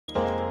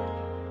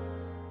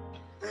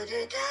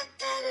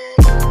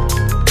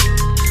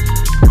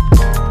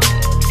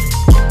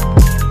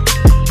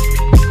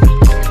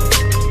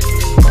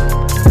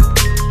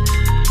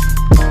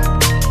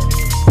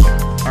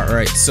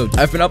Alright, so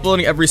I've been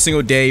uploading every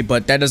single day,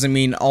 but that doesn't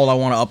mean all I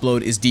want to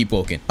upload is Deep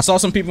Woken. I saw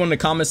some people in the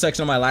comment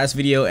section of my last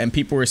video, and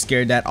people were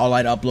scared that all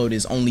I'd upload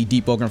is only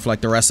Deep Woken for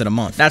like the rest of the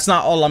month. That's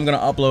not all I'm gonna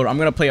upload. I'm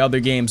gonna play other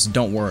games,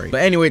 don't worry.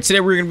 But anyway, today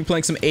we're gonna be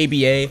playing some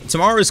ABA.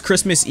 Tomorrow is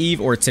Christmas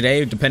Eve, or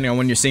today, depending on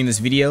when you're seeing this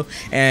video,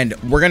 and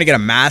we're gonna get a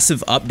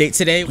massive update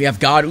today. We have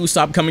God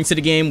Usopp coming to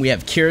the game, we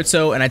have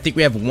Kirito, and I think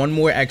we have one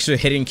more extra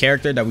hidden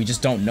character that we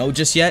just don't know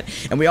just yet.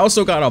 And we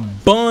also got a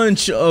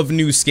bunch of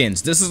new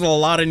skins. This is a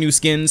lot of new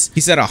skins.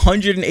 He said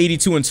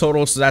 182 in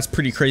total, so that's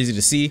pretty crazy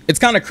to see. It's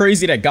kind of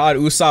crazy that God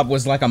Usopp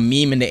was like a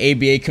meme in the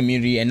ABA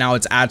community, and now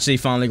it's actually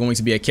finally going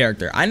to be a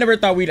character. I never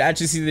thought we'd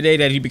actually see the day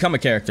that he'd become a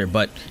character,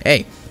 but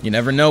hey, you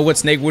never know what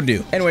Snake would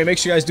do. Anyway, make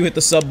sure you guys do hit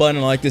the sub button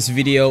and like this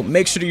video.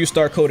 Make sure to use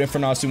star code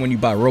Infernasu when you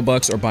buy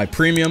Robux or buy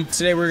Premium.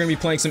 Today we're going to be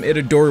playing some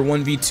Itadori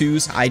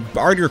 1v2s. I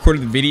already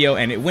recorded the video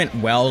and it went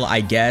well,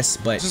 I guess,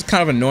 but it's just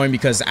kind of annoying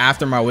because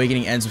after my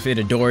awakening ends with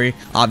Itadori,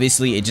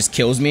 obviously it just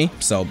kills me,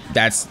 so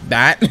that's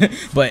that.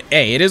 But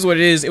hey, it is what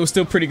it is. It was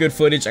still pretty good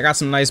footage. I got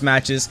some nice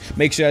matches.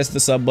 Make sure you guys hit the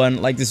sub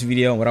button, like this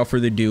video, and without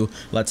further ado,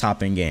 let's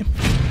hop in game.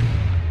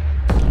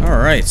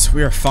 Alright,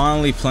 we are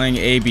finally playing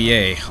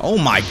ABA. Oh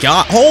my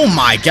god. Oh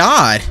my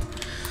god.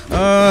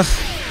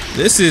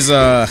 This is 2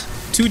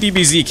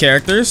 DBZ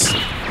characters.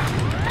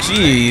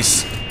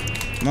 Jeez.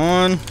 Come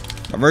on.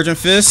 A Virgin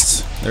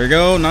Fist. There we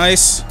go.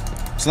 Nice.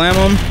 Slam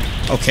him.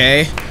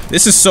 Okay.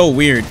 This is so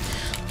weird.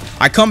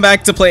 I come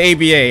back to play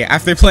ABA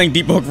after playing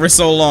Deep Woken for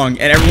so long,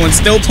 and everyone's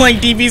still playing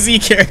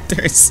DBZ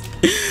characters.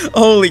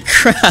 Holy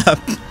crap.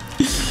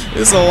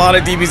 There's a lot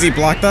of DBZ.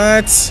 Block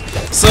that.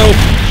 So,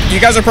 you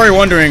guys are probably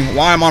wondering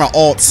why I'm on an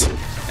alt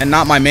and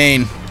not my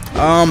main.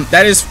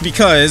 That is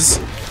because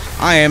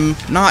I am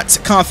not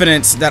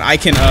confident that I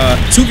can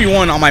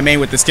 2v1 on my main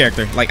with this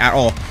character, like at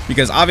all.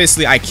 Because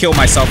obviously I kill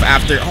myself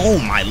after. Oh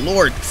my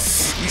lord,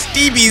 he's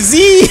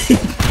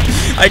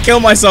DBZ. I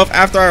kill myself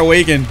after I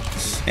awaken,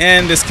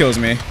 and this kills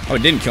me. Oh,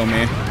 it didn't kill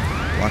me.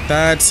 Block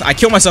that. I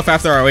kill myself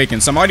after I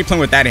awaken, so I'm already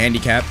playing with that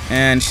handicap.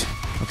 And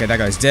okay, that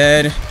guy's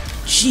dead.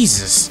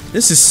 Jesus,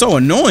 this is so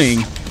annoying.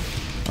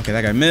 Okay,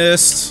 that guy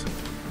missed.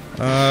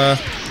 There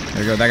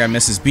we go. That guy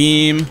missed his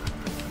beam.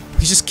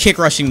 He's just kick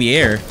rushing the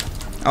air.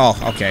 Oh,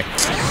 okay.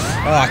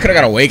 Oh, I could have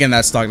got awakened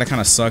that stock. That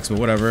kind of sucks, but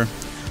whatever.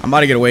 I'm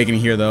about to get awakened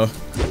here, though.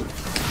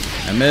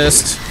 I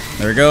missed.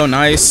 There we go.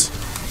 Nice.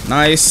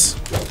 Nice.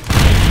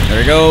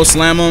 There we go.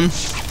 Slam him.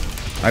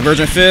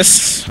 Virgin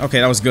Fist. Okay,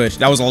 that was good.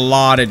 That was a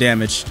lot of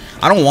damage.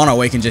 I don't want to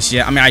awaken just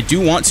yet. I mean, I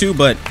do want to,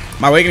 but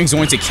my awakening is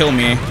going to kill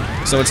me.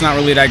 So it's not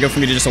really that good for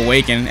me to just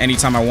awaken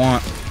anytime I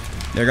want.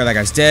 There we go. That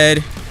guy's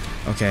dead.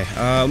 Okay,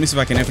 let me see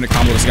if I can infinite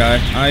combo this guy.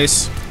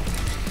 Nice.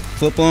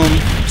 Flip him,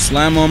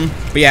 slam him.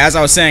 But yeah, as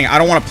I was saying, I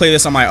don't want to play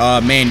this on my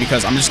main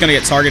because I'm just gonna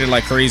get targeted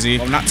like crazy.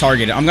 Well, not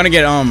targeted. I'm gonna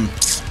get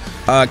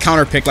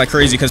counter picked like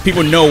crazy because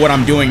people know what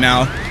I'm doing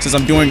now since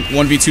I'm doing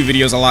 1v2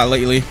 videos a lot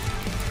lately.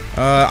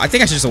 I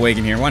think I should just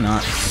awaken here. Why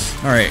not?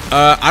 All right.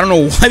 I don't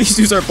know why these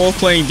dudes are both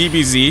playing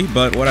DBZ,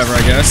 but whatever,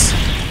 I guess.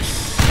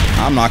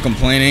 I'm not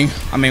complaining.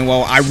 I mean,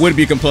 well, I would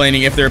be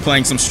complaining if they're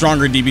playing some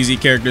stronger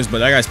DBZ characters, but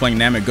that guy's playing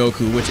Namek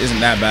Goku, which isn't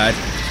that bad.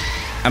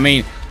 I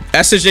mean,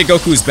 SSJ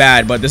Goku is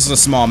bad, but this is a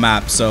small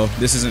map, so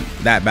this isn't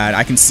that bad.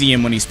 I can see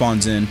him when he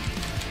spawns in.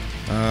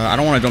 I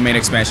don't want a domain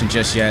expansion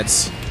just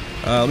yet.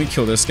 Let me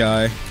kill this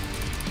guy.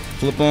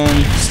 Flip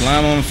him,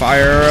 slam him,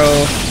 fire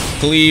arrow,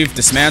 cleave,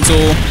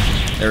 dismantle.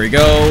 There we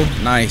go.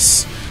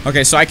 Nice.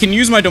 Okay, so I can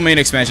use my domain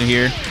expansion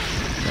here.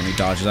 Let me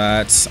dodge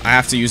that. I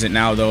have to use it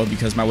now, though,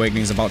 because my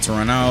awakening is about to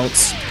run out.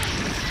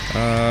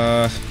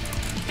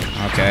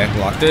 Okay,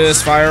 block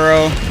this. Fire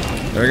arrow.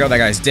 There we go. That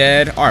guy's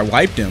dead. Oh, I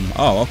wiped him.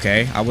 Oh,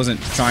 okay. I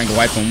wasn't trying to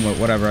wipe him, but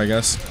whatever, I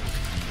guess.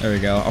 There we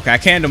go. Okay, I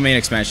can domain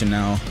expansion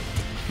now.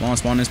 Come on,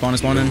 spawn in, spawn in,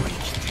 spawn in.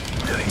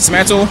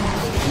 Dismantle.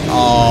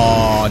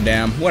 Oh,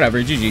 damn. Whatever.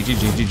 GG,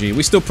 GG, GG.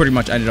 We still pretty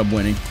much ended up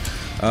winning.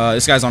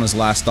 This guy's on his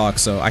last stock,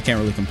 so I can't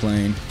really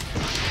complain.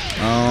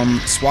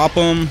 Swap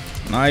him.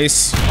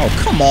 Nice.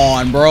 Oh, come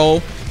on,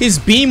 bro. His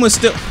beam was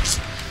still...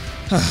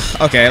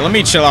 Okay, let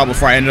me chill out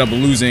before I ended up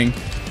losing.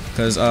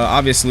 Because,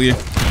 obviously...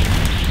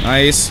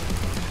 Nice.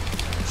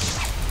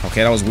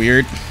 Okay, that was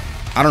weird.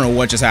 I don't know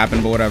what just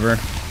happened, but whatever.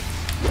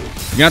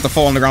 You're gonna have to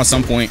fall on the ground at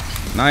some point.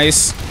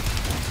 Nice.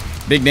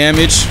 Big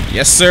damage.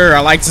 Yes, sir. I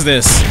liked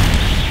this.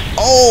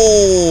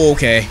 Oh,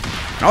 okay.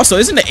 Also,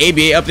 isn't the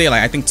ABA update,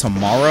 like, I think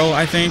tomorrow,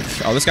 I think?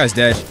 Oh, this guy's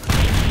dead.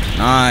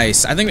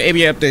 Nice. I think the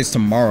ABA update is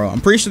tomorrow.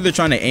 I'm pretty sure they're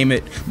trying to aim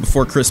it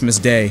before Christmas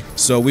Day.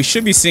 So we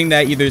should be seeing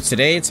that either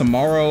today,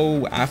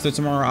 tomorrow, after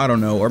tomorrow. I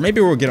don't know. Or maybe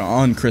we'll get it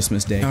on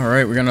Christmas Day. All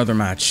right, we got another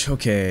match.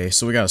 Okay,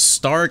 so we got a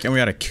Stark and we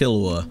got a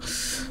Killua.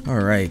 All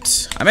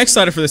right. I'm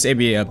excited for this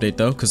ABA update,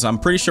 though, because I'm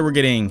pretty sure we're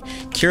getting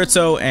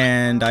Kirito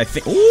and I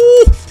think...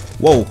 Ooh!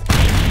 Whoa.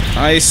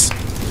 Nice.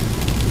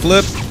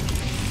 Flip.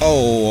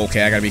 Oh,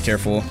 okay. I got to be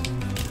careful.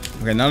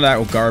 Okay, none of that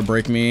will guard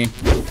break me.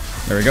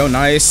 There we go.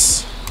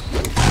 Nice.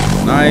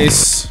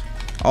 Nice.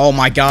 Oh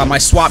my god, my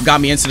swap got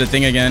me into the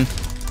thing again.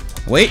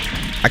 Wait,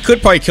 I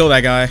could probably kill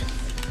that guy.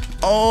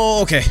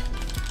 Oh, okay.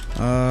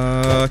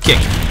 Kick.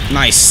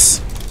 Nice.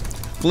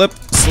 Flip,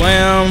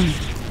 slam,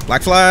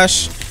 black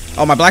flash.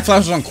 Oh, my black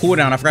flash was on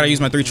cooldown. I forgot I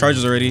used my 3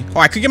 charges already. Oh,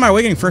 I could get my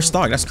awakening first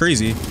stock. That's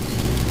crazy.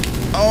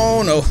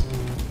 Oh no.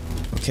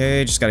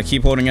 Okay, just gotta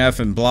keep holding F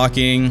and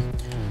blocking.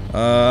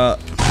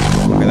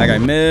 Okay, that guy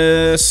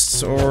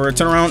missed. Or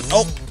turn around.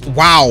 Oh,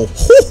 wow.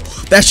 Whew,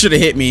 that should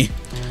have hit me.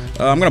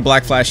 I'm gonna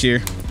black flash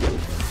here.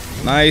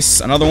 Nice.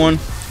 Another one.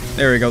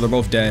 There we go. They're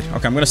both dead.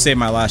 Okay, I'm gonna save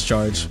my last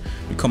charge.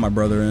 We call my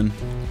brother in.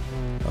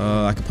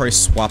 I could probably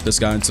swap this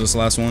guy into this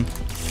last one.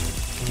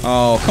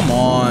 Oh, come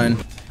on.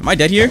 Am I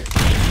dead here?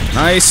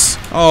 Nice.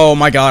 Oh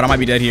my god, I might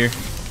be dead here.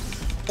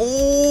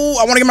 Oh,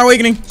 I want to get my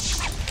awakening.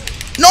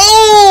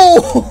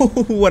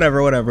 No!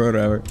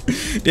 whatever.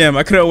 Damn,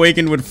 I could have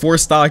awakened with 4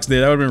 stocks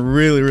there. That would have been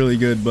really, really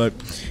good. But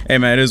hey,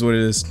 man, it is what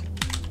it is.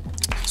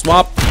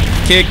 Swap,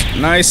 kick,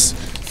 nice.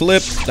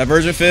 Flip,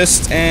 divergent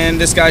fist, and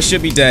this guy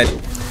should be dead.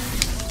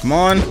 Come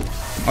on.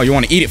 Oh, you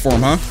want to eat it for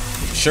him, huh?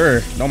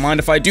 Sure. Don't mind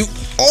if I do.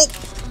 Oh!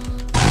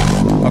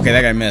 Okay,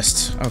 that guy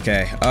missed.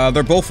 Okay.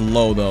 They're both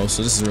low, though,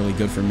 so this is really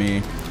good for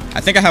me.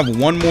 I think I have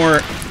one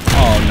more.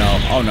 Oh, no.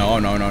 Oh, no.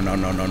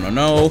 Oh,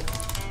 no.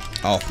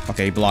 Oh,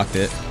 okay, he blocked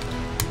it.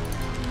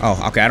 Oh,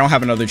 okay, I don't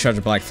have another charge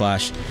of Black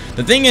Flash.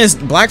 The thing is,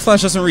 Black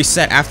Flash doesn't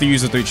reset after you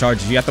use the 3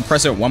 charges. You have to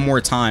press it one more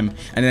time,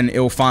 and then it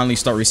will finally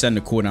start resetting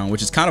the cooldown,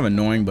 which is kind of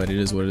annoying, but it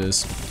is what it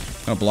is.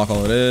 I'm gonna block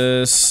all of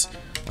this.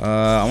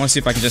 I want to see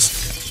if I can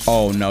just...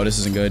 Oh, no, this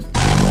isn't good.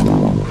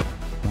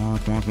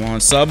 Come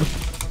on, sub.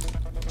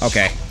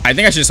 Okay, I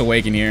think I should just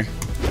awaken here.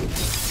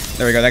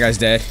 There we go, that guy's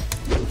dead.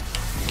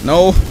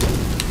 No.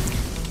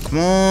 Come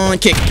on,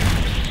 kick.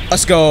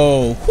 Let's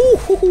go.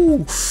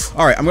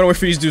 All right, I'm gonna wait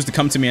for these dudes to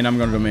come to me, and I'm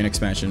gonna do main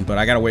expansion. But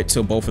I gotta wait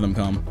till both of them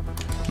come,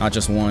 not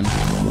just one.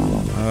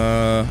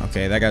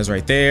 Okay, that guy's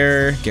right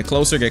there. Get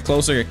closer,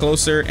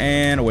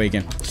 and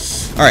awaken.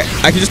 All right,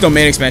 I can just go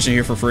main expansion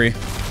here for free.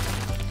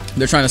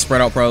 They're trying to spread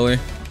out probably.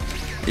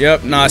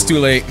 Yep, nah, it's too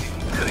late.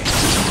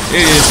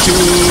 It is too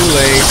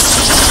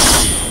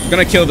late. I'm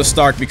gonna kill the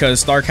Stark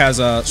because Stark has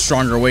a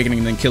stronger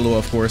awakening than Killua,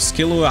 of course.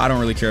 Killua, I don't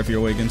really care if he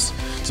awakens.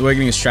 His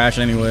awakening is trash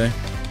anyway.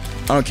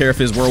 I don't care if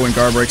his whirlwind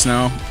guard breaks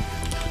now.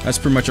 That's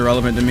pretty much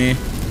irrelevant to me.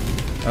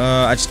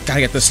 I just gotta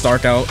get this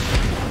Stark out.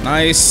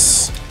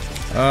 Nice.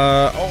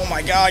 Oh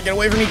my god, get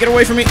away from me, get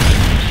away from me.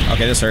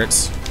 Okay, this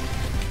hurts.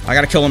 I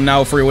gotta kill him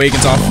now before he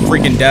awakens off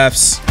freaking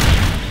deaths.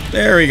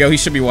 There we go, he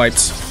should be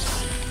wiped.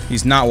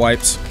 He's not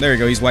wiped. There we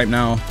go, he's wiped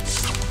now.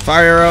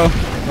 Fire arrow.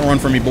 Don't run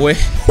from me, boy.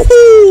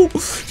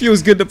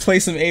 Feels good to play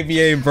some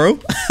AVA, bro.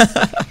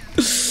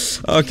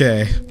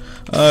 Okay.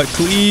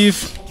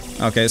 Cleave.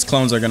 Okay, his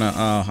clones are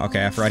gonna...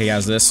 okay, I forgot he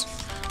has this.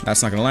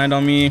 That's not gonna land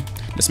on me.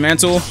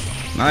 Dismantle.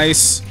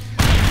 Nice.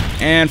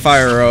 And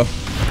fire arrow.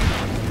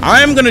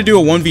 I am gonna do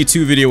a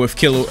 1v2 video with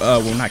Killua...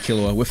 well, not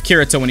Killua. With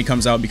Kirito when he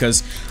comes out,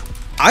 because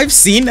I've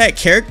seen that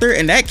character,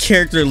 and that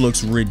character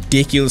looks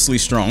ridiculously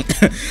strong.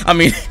 I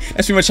mean,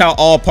 that's pretty much how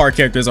all part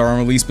characters are on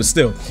release, but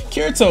still.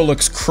 Kirito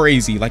looks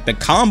crazy. Like, the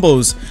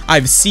combos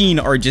I've seen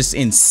are just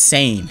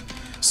insane.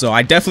 So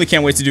I definitely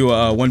can't wait to do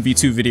a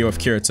 1v2 video of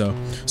Kirito.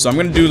 So I'm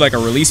gonna do like a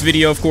release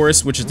video, of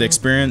course, which is the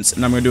experience,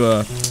 and I'm gonna do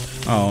a...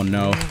 Oh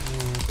no.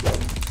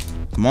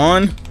 Come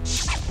on.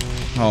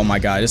 Oh my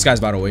god, this guy's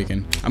about to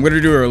awaken. I'm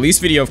gonna do a release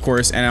video, of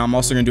course, and I'm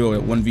also gonna do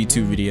a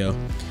 1v2 video.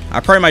 I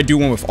probably might do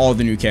one with all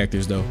the new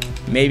characters though.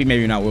 Maybe,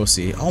 maybe not, we'll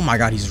see. Oh my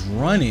god, he's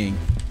running.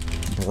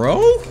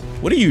 Bro?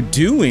 What are you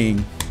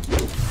doing?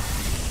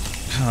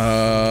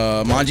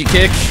 Manji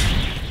kick.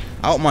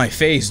 Out my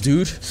face,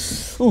 dude.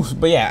 Ooh,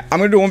 but yeah, I'm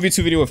gonna do a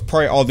 1v2 video with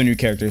probably all the new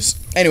characters.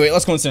 Anyway,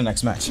 let's go into the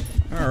next match.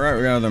 Alright,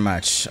 we got another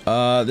match.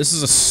 This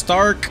is a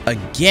Stark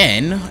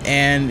again,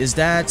 and is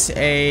that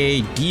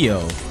a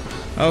Dio?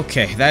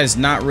 Okay, that is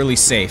not really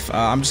safe.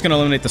 I'm just gonna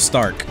eliminate the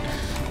Stark.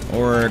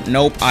 Or,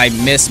 nope, I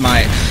missed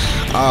my...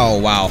 Oh,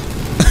 wow.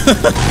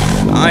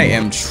 I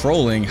am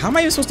trolling. How am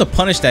I even supposed to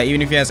punish that,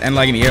 even if he has end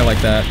lag in the air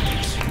like that?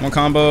 One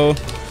combo.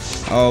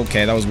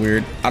 Okay, that was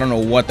weird. I don't know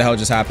what the hell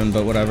just happened,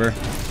 but whatever.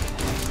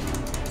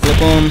 Flip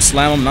him,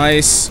 slam him,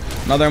 nice.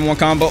 Another M1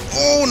 combo.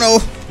 Oh, no.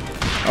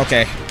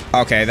 Okay.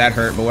 Okay, that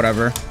hurt, but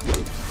whatever.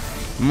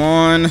 Come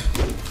on.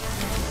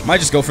 Might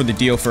just go for the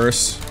deal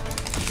first.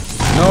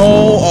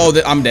 No.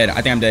 Oh, I'm dead. I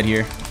think I'm dead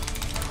here.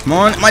 Come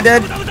on. Am I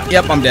dead?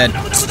 Yep, I'm dead.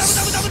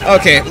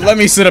 Okay, let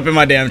me sit up in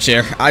my damn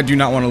chair. I do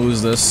not want to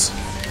lose this.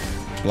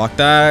 Block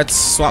that.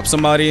 Swap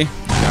somebody.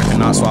 I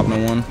cannot swap no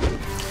one.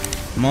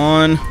 Come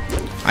on.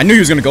 I knew he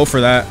was going to go for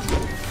that.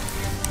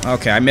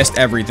 Okay, I missed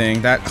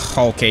everything.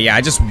 Okay, yeah,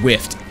 I just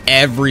whiffed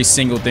every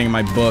single thing in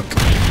my book.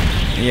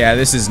 Yeah,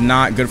 this is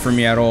not good for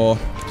me at all.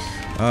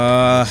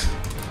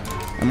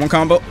 M1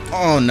 combo.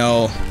 Oh,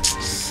 no.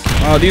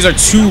 Oh, these are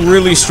two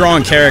really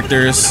strong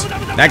characters.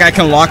 That guy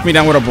can lock me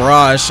down with a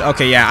barrage.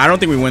 Okay, yeah, I don't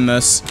think we win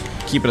this.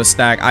 Keep it a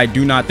stack. I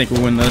do not think we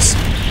win this.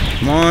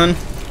 Come on.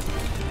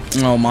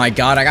 Oh my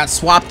god, I got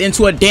swapped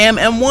into a damn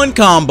M1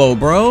 combo,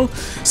 bro.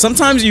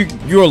 Sometimes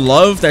you'll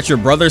love that your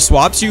brother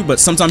swaps you, but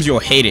sometimes you'll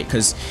hate it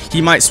because he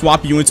might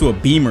swap you into a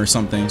beam or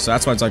something. So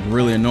that's why it's like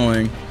really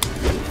annoying.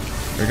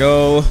 There we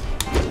go.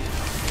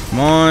 Come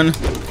on.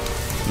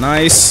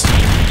 Nice.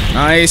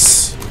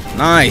 Nice.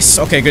 Nice.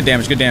 Okay, good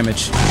damage, good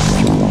damage.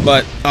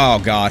 But, oh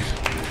god.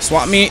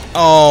 Swap me.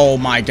 Oh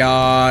my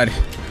god.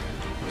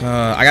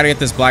 I gotta get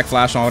this black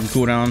flash on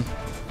cooldown.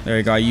 There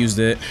you go, I used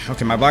it.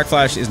 Okay, my black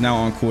flash is now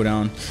on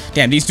cooldown.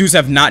 Damn, these dudes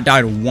have not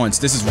died once.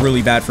 This is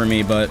really bad for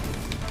me, but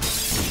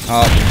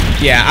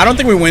yeah, I don't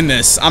think we win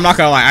this. I'm not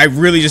gonna lie, I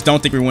really just don't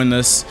think we win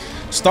this.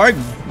 Stark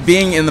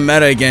being in the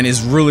meta again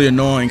is really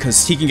annoying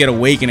because he can get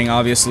awakening,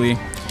 obviously,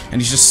 and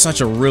he's just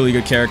such a really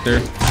good character.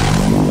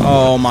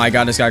 Oh my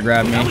god, this guy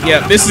grabbed me.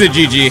 Yeah, this is a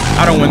GG.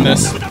 I don't win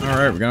this.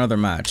 Alright, we got another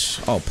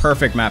match. Oh,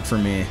 perfect map for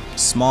me.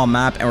 Small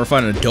map, and we're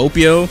fighting a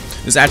Doppio.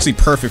 This is actually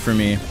perfect for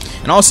me.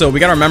 And also, we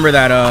gotta remember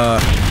that,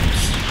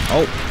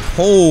 oh,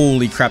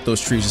 holy crap,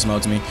 those trees just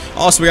melted me.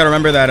 Also, we gotta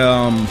remember that,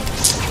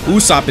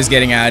 Usopp is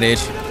getting added.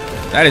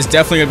 That is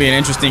definitely gonna be an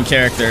interesting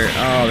character.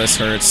 Oh, this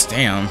hurts.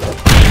 Damn.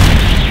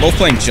 Both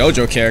playing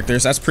JoJo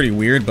characters. That's pretty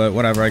weird, but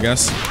whatever, I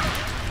guess.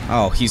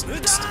 Oh,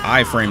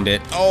 I framed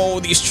it. Oh,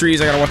 these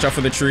trees. I gotta watch out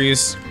for the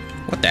trees.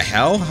 What the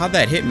hell? How'd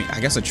that hit me? I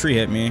guess a tree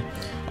hit me.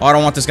 Oh, I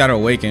don't want this guy to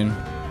awaken.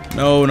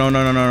 No, no,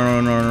 no, no,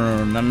 no, no,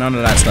 no, no, none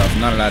of that stuff.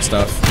 None of that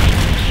stuff.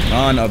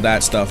 None of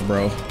that stuff,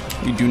 bro.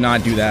 You do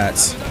not do that.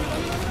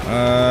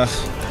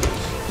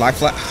 Black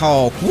flash.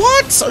 Oh,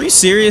 what? Are you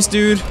serious,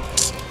 dude?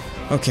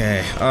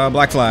 Okay,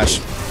 black flash.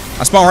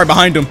 I spawned right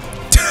behind him.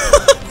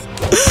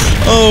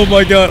 Oh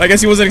my god. I guess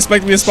he wasn't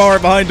expecting me to spawn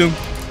right behind him.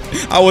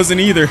 I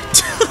wasn't either.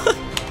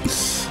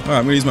 Alright,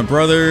 I'm gonna use my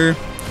brother.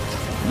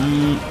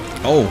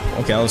 Oh,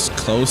 okay, that was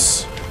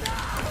close.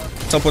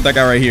 What's up with that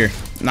guy right here?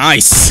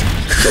 Nice.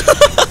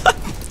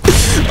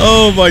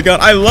 Oh my god,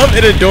 I love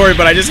Itadori,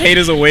 but I just hate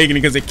his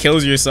awakening because it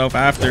kills yourself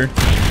after.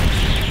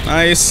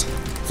 Nice.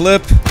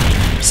 Flip.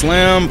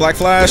 Slam. Black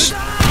flash.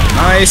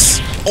 Nice.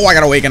 Oh, I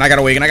gotta awaken. I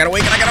gotta awaken. I gotta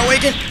awaken. I gotta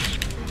awaken.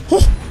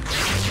 Oh.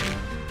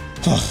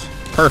 Oh,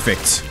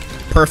 perfect.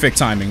 Perfect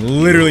timing.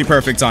 Literally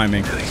perfect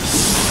timing.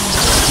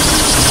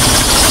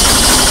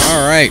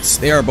 Alright,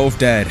 they are both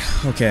dead.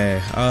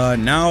 Okay,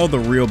 now the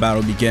real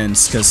battle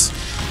begins, because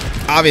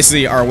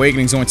obviously our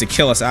awakening is going to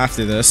kill us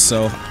after this,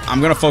 so I'm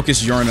going to focus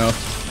Giorno,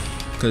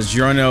 because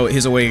Giorno,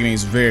 his awakening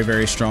is very,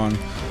 very strong.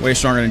 Way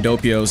stronger than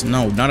Doppio's.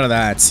 No, none of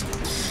that.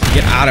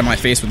 Get out of my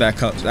face with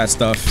that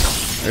stuff.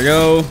 There we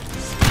go.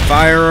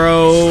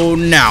 Fire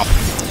now.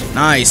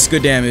 Nice,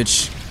 good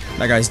damage.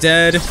 That guy's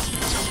dead.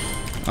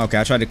 Okay,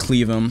 I tried to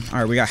cleave him.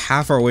 Alright, we got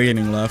half our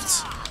awakening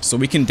left. So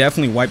we can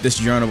definitely wipe this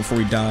Giorno before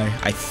we die,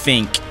 I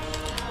think.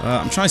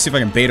 I'm trying to see if I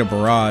can bait a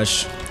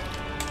barrage.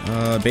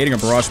 Baiting a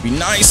barrage would be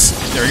nice.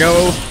 There we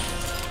go.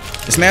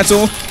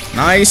 Dismantle.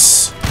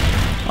 Nice.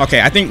 Okay,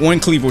 I think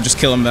one cleave will just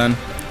kill him then.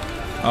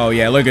 Oh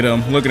yeah, look at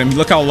him. Look at him.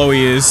 Look how low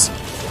he is.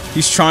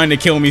 He's trying to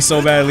kill me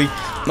so badly.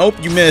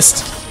 Nope, you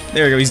missed.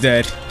 There we go, he's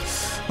dead.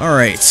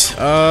 Alright.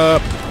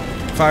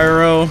 Fire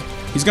arrow.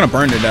 He's gonna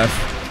burn to death.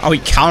 Oh, he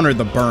countered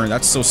the burn.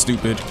 That's so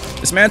stupid.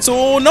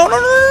 Dismantle. No, no, no, no,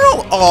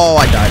 no. Oh,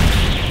 I died.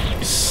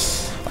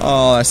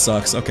 Oh, that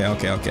sucks. Okay,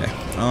 okay, okay.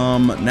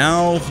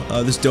 Now,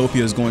 this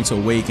Doppio is going to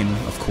awaken,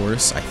 of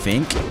course, I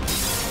think.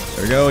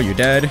 There we go, you're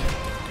dead.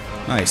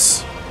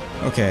 Nice.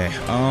 Okay,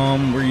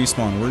 where you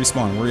spawn? Where you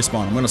spawn? Where you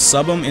spawn? I'm gonna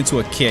sub him into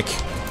a kick.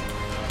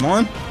 Come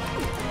on.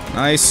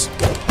 Nice.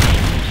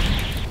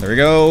 There we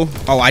go.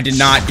 Oh, I did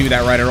not do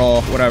that right at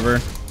all. Whatever.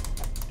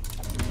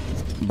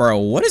 Bro,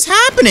 what is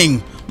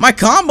happening? My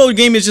combo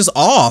game is just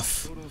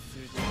off.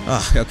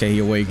 Ugh, okay, he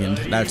awakened.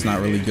 That's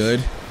not really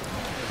good.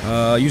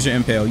 Use your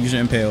impale. Use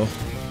your impale.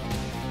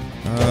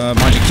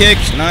 Magic kick.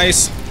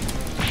 Nice.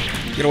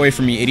 Get away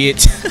from me,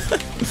 idiot.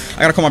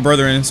 I gotta call my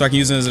brother in so I can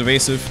use it as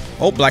evasive.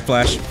 Oh, black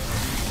flash.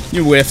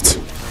 You whiffed.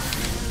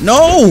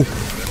 No!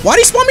 Why'd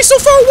he spawn me so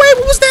far away?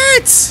 What was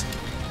that?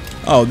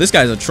 Oh, this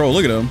guy's a troll.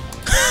 Look at him.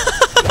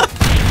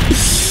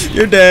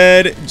 You're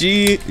dead.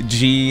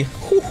 GG.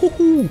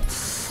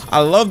 I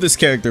love this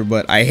character,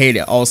 but I hate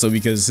it also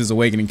because his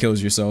awakening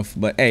kills yourself.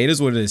 But hey, it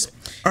is what it is.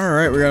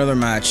 Alright, we got another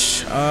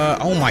match.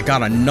 Oh my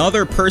god,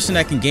 another person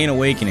that can gain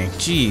awakening.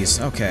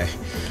 Jeez, okay.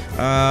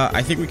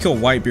 I think we kill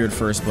Whitebeard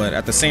first, but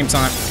at the same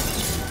time...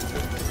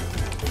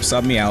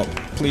 Sub me out.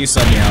 Please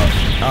sub me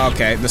out.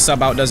 Okay, the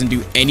sub out doesn't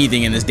do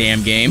anything in this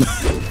damn game.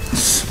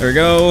 There we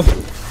go.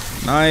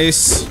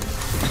 Nice.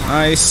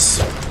 Nice.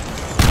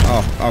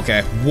 Oh,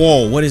 okay.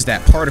 Whoa, what is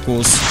that?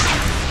 Particles.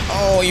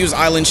 Oh, he was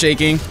island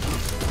shaking.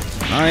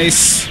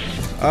 Nice.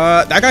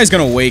 That guy's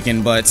gonna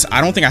awaken, but I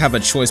don't think I have a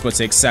choice but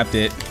to accept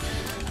it.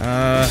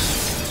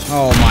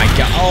 Oh my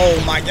god.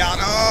 Oh my god.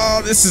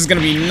 Oh, this is gonna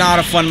be not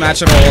a fun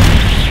match at all.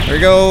 There we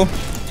go.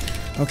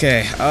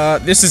 Okay,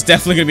 this is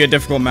definitely gonna be a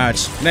difficult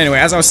match. But anyway,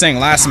 as I was saying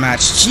last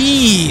match,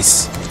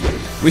 jeez.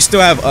 We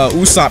still have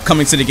Usopp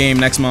coming to the game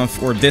next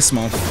month, or this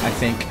month, I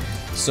think.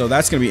 So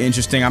that's gonna be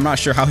interesting. I'm not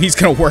sure how he's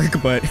gonna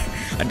work, but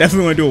I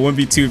definitely wanna do a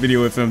 1v2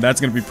 video with him.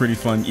 That's gonna be pretty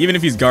fun. Even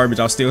if he's garbage,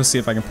 I'll still see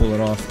if I can pull it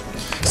off.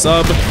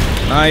 Sub.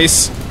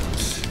 Nice.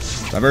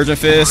 Divergent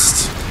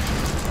Fist.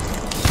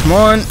 Come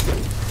on.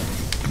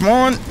 Come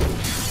on.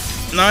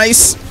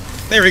 Nice.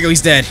 There we go.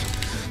 He's dead.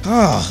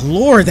 Oh,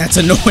 Lord, that's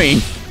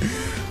annoying.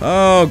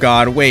 Oh,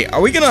 God. Wait,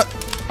 are we gonna...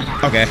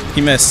 Okay,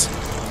 he missed.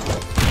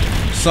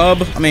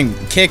 Sub. I mean,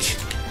 kick.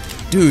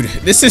 Dude,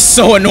 this is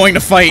so annoying to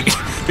fight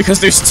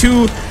because there's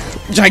two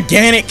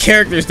gigantic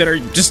characters that are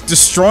just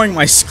destroying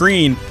my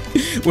screen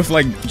with,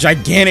 like,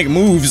 gigantic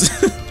moves.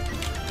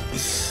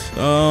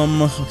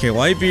 Okay,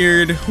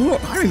 Whitebeard.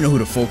 I don't even know who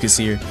to focus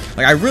here.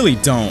 Like, I really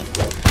don't.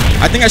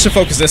 I think I should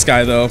focus this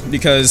guy, though,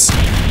 because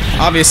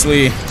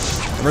obviously,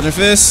 Virgin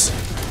Fist,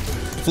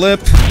 Flip,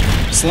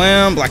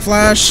 Slam, Black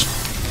Flash.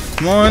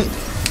 Come on.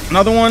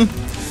 Another one.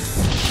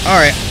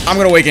 Alright, I'm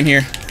gonna awaken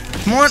here.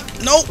 Come on.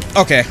 Nope.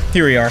 Okay,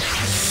 here we are.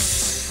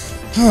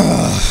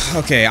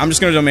 Okay, I'm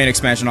just gonna domain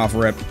expansion off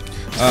rip.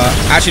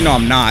 Actually, no,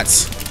 I'm not.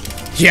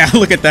 Yeah,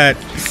 look at that.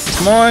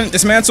 Come on,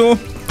 dismantle.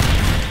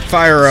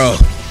 Fire Arrow.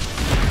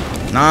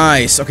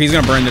 Nice. Okay, he's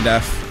gonna burn to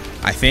death,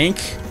 I think.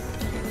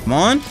 Come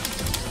on.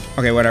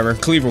 Okay, whatever.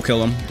 Cleave will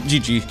kill him.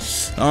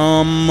 GG.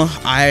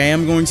 I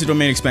am going to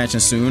domain expansion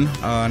soon.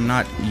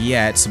 Not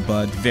yet,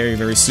 but very,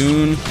 very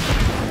soon.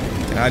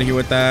 Get out of here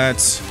with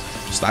that.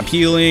 Stop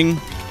healing.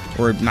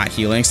 Or not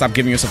healing. Stop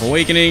giving yourself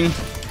awakening.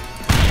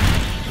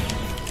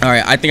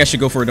 Alright, I think I should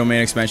go for a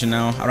domain expansion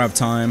now. I don't have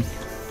time.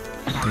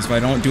 Because if I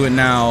don't do it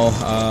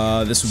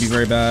now, this would be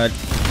very bad.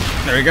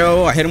 There we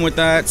go. I hit him with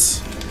that.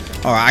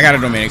 Alright, I got a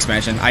domain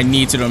expansion. I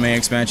need to domain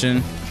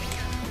expansion.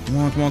 Come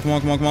on, come on, come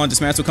on, come on, come on.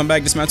 Dismantle, come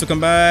back. Dismantle, come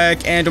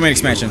back. And domain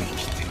expansion.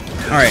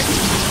 Alright.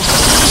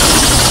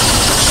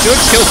 Should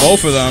kill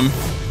both of them.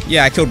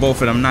 Yeah, I killed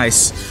both of them.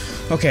 Nice.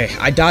 Okay,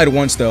 I died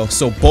once, though.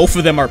 So both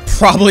of them are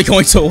probably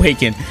going to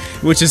awaken,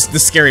 which is the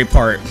scary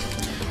part.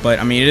 But,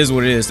 I mean, it is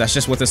what it is. That's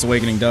just what this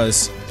awakening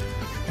does.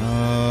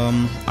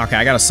 Okay,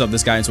 I gotta sub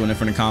this guy into an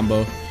infinite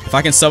combo. If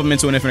I can sub him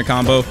into an infinite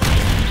combo.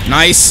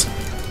 Nice.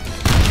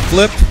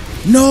 Flip.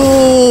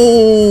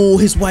 No!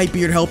 His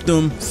Whitebeard helped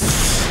him.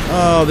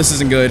 Oh, this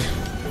isn't good.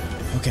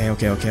 Okay,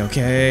 okay, okay,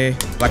 okay.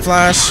 Black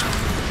Flash.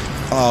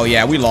 Oh,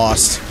 yeah, we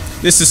lost.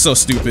 This is so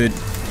stupid.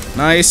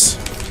 Nice.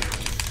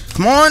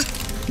 Come on.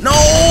 No!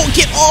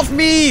 Get off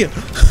me!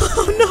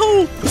 Oh,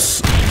 no!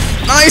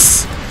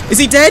 Nice! Is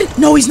he dead?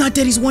 No, he's not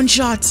dead. He's one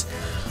shot.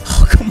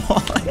 Oh, come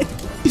on.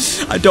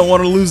 I don't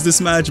want to lose this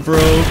match, bro.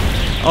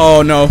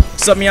 Oh, no.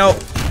 Sub me out.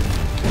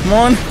 Come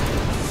on.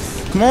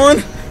 Come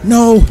on.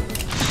 No.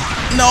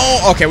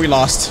 No. Okay, we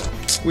lost.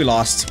 We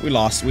lost. We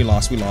lost. We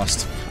lost. We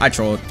lost. I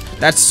trolled.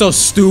 That's so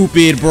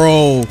stupid,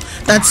 bro.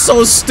 That's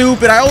so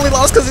stupid. I only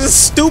lost because of this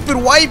stupid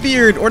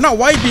Whitebeard. Or not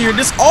Whitebeard.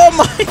 This All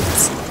Might.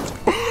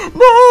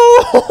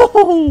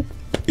 No.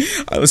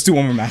 Alright, let's do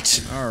one more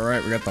match.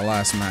 Alright, we got the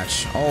last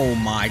match. Oh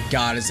my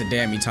god, it's a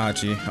damn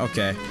Itachi.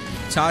 Okay.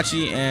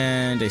 Itachi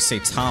and a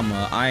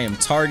Saitama. I am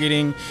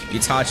targeting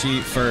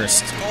Itachi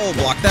first. Oh,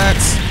 block that.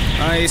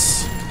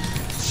 Nice.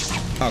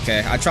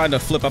 Okay, I tried to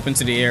flip up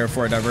into the air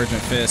for a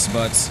Divergent Fist,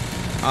 but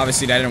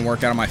obviously that didn't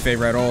work out in my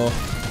favor at all.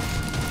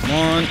 Come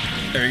on.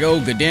 There we go.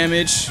 Good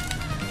damage.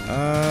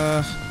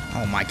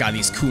 Oh my god,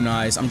 these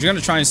kunais. I'm just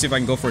gonna try and see if I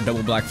can go for a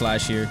double Black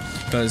Flash here,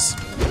 because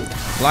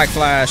Black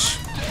Flash.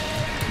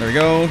 There we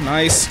go.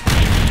 Nice.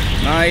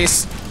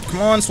 Nice.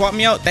 Come on, swap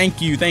me out.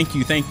 Thank you. Thank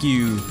you. Thank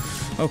you.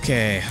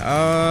 Okay.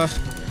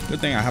 Good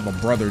thing I have a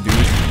brother, dude.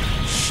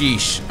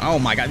 Sheesh. Oh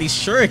my god, these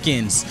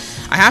shurikens.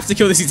 I have to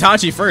kill this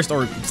Itachi first,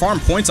 or farm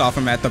points off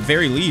him at the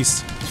very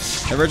least.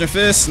 Divergent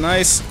Fist.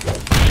 Nice.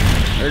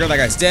 There we go. That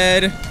guy's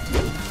dead.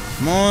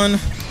 Come on.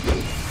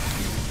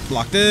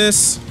 Block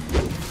this.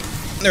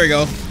 There we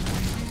go.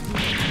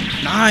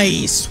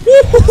 Nice.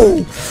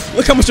 Woo!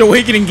 Look how much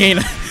awakening gain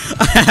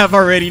I have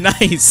already.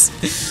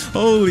 Nice.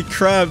 Holy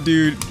crap,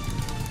 dude.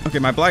 Okay,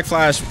 my Black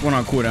Flash went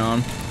on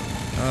cooldown.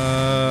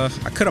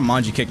 I could have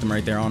Manji kicked him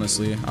right there,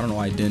 honestly. I don't know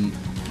why I didn't.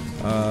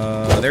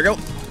 There we go.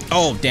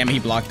 Oh, damn it, he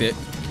blocked it.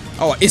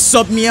 Oh, it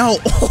subbed me out.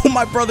 Oh,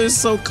 my brother is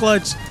so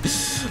clutch.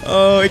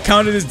 Oh, it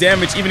counted as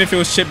damage, even if it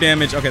was chip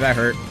damage. Okay, that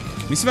hurt.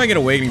 Let me see if I get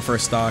awakening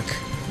first stock.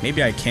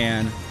 Maybe I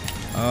can.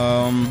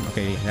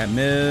 Okay, that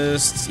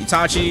missed.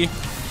 Itachi.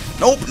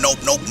 Nope, nope,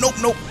 nope, nope,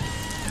 nope.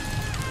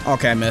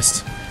 Okay, I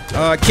missed.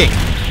 Kick.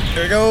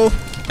 There we go.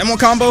 M1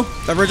 combo.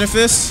 Divergent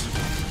Fist.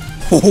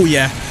 Oh,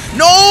 yeah.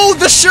 No,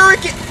 the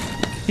shuriken.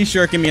 He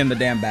shuriken me in the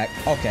damn back.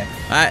 Okay.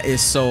 That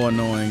is so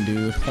annoying,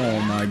 dude. Oh,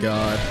 my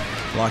God.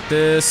 Block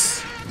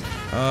this.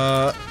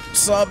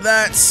 Sub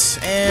that.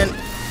 And...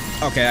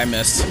 Okay, I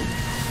missed.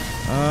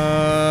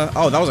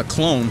 Oh, that was a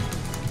clone.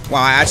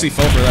 Wow, I actually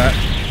fell for that.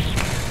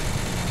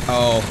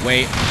 Oh,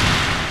 wait.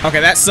 Okay,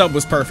 that sub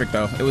was perfect,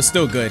 though. It was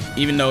still good,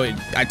 even though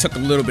I took a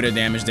little bit of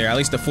damage there. At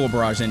least the full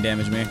barrage didn't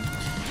damage me.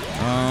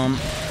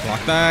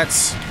 Block that.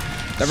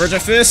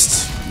 Divergent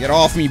Fist. Get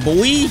off me,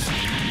 boy.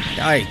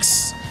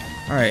 Yikes.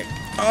 Alright.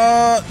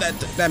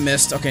 That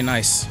missed. Okay,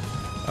 nice.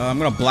 I'm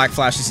gonna Black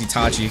Flash this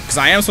Itachi, because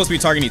I am supposed to be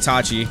targeting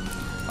Itachi.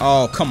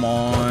 Oh, come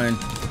on.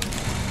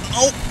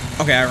 Oh!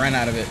 Okay, I ran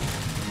out of it.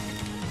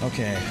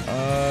 Okay,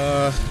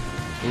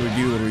 what do we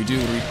do? What do we do?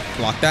 What do we...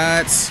 Block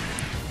that.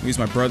 Use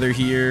my brother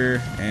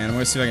here, and I'm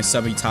gonna see if I can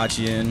sub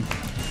Itachi in.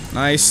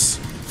 Nice.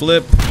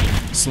 Flip.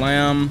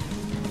 Slam.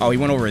 Oh, he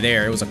went over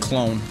there. It was a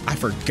clone. I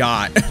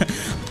forgot.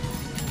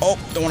 Oh,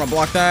 don't want to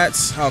block that.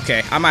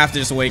 Okay, I might have to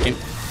just awaken.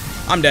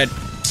 I'm dead.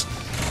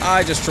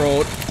 I just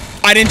trolled.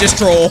 I didn't just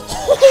troll.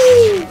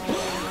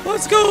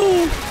 Let's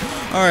go.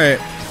 Alright.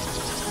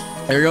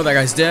 There we go. That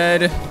guy's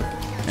dead.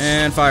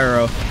 And fire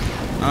arrow.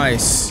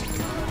 Nice.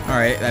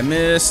 Alright, that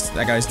missed.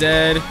 That guy's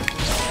dead.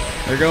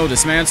 There we go.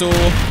 Dismantle.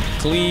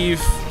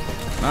 Cleave.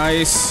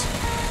 Nice.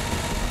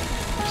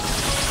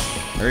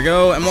 There we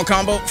go. M1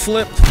 combo.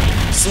 Flip.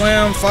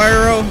 Slam. Fire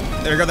arrow.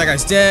 There we go. That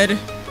guy's dead.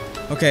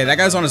 Okay, that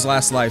guy's on his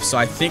last life, so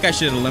I think I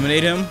should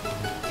eliminate him.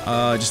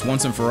 Just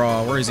once and for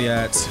all. Where is he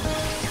at?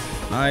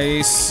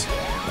 Nice.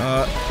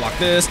 Block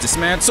this.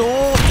 Dismantle.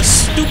 The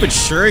stupid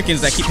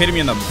shurikens that keep hitting me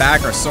in the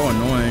back are so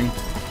annoying.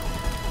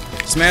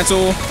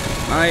 Dismantle.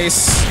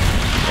 Nice.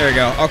 There we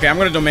go. Okay, I'm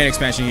going to domain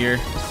expansion here.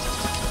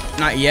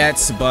 Not yet,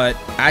 but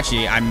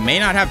actually, I may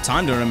not have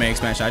time to domain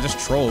expansion. I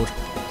just trolled.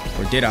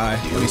 Or did I?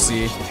 Let me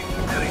see.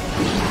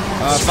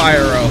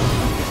 Fire arrow.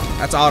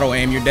 That's auto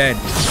aim. You're dead.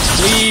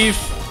 Leave.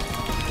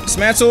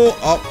 Dismantle.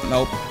 Oh,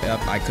 nope.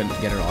 Yep, I couldn't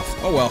get it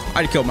off. Oh well,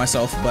 I killed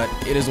myself, but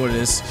it is what it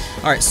is.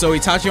 Alright, so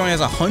Itachi only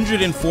has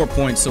 104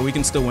 points, so we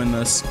can still win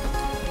this.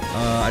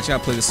 I just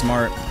gotta play this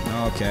smart.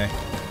 Okay.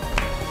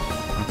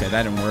 Okay,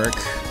 that didn't work.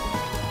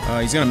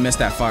 He's gonna miss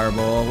that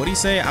fireball. What did he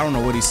say? I don't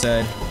know what he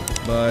said.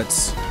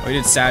 But, oh, he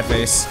did sad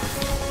face.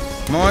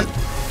 Come on.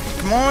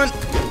 Come on.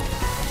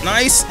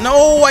 Nice.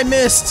 No, I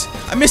missed.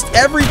 I missed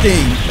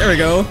everything. There we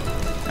go.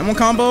 M1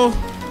 combo.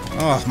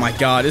 Oh my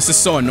god, this is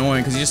so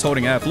annoying because he's just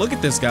holding F. Look at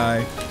this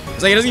guy.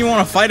 It's like he doesn't even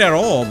want to fight at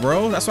all,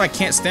 bro. That's why I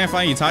can't stand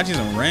fighting Itachi's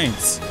in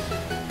ranks.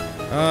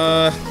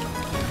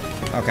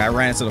 Okay, I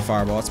ran into the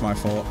fireball. That's my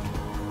fault.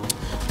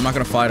 I'm not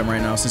gonna fight him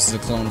right now since he's a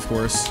clone, of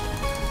course.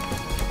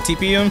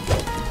 TP him.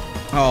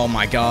 Oh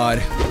my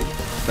god.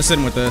 Let's hit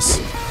him with this.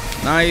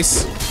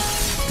 Nice.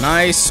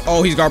 Nice.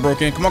 Oh, he's guard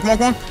broken. Come on, come on,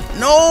 come on.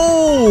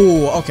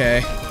 No!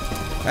 Okay.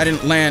 That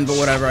didn't land, but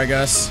whatever, I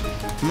guess.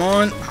 Come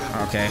on.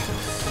 Okay.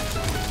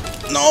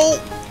 No!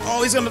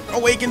 Oh, he's gonna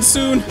awaken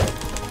soon.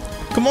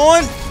 Come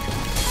on!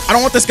 I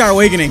don't want this guy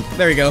awakening.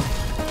 There you go.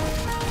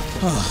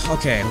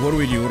 Okay, what do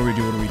we do? What do we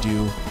do? What do we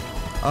do?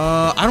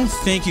 I don't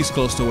think he's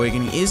close to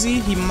awakening. Is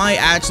he? He might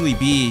actually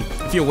be.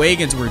 If he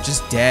awakens, we're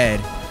just dead.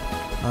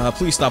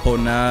 Please stop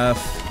holding F.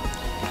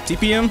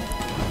 TP him?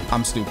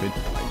 I'm stupid.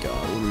 Oh my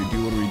god, what do we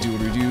do? What do we do? What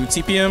do we do?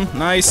 TP him.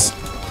 Nice.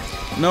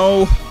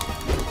 No.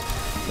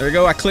 There we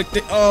go. I clicked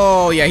it.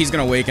 Oh, yeah, he's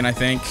gonna awaken, I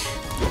think.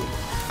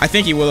 I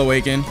think he will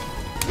awaken.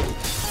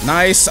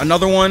 Nice.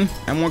 Another one.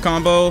 M1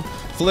 combo.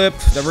 Flip.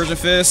 Divergent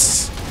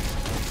fists.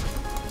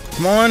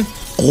 Come on.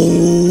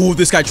 Oh,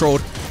 this guy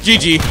trolled.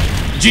 GG.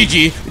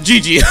 GG.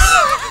 GG.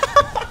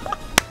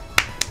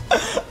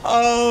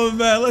 Oh,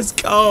 man. Let's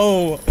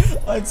go.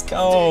 Let's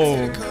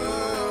go.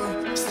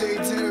 Stay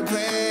to the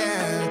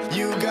plan.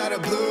 You got a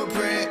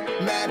blueprint.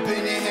 Map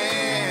in your hand.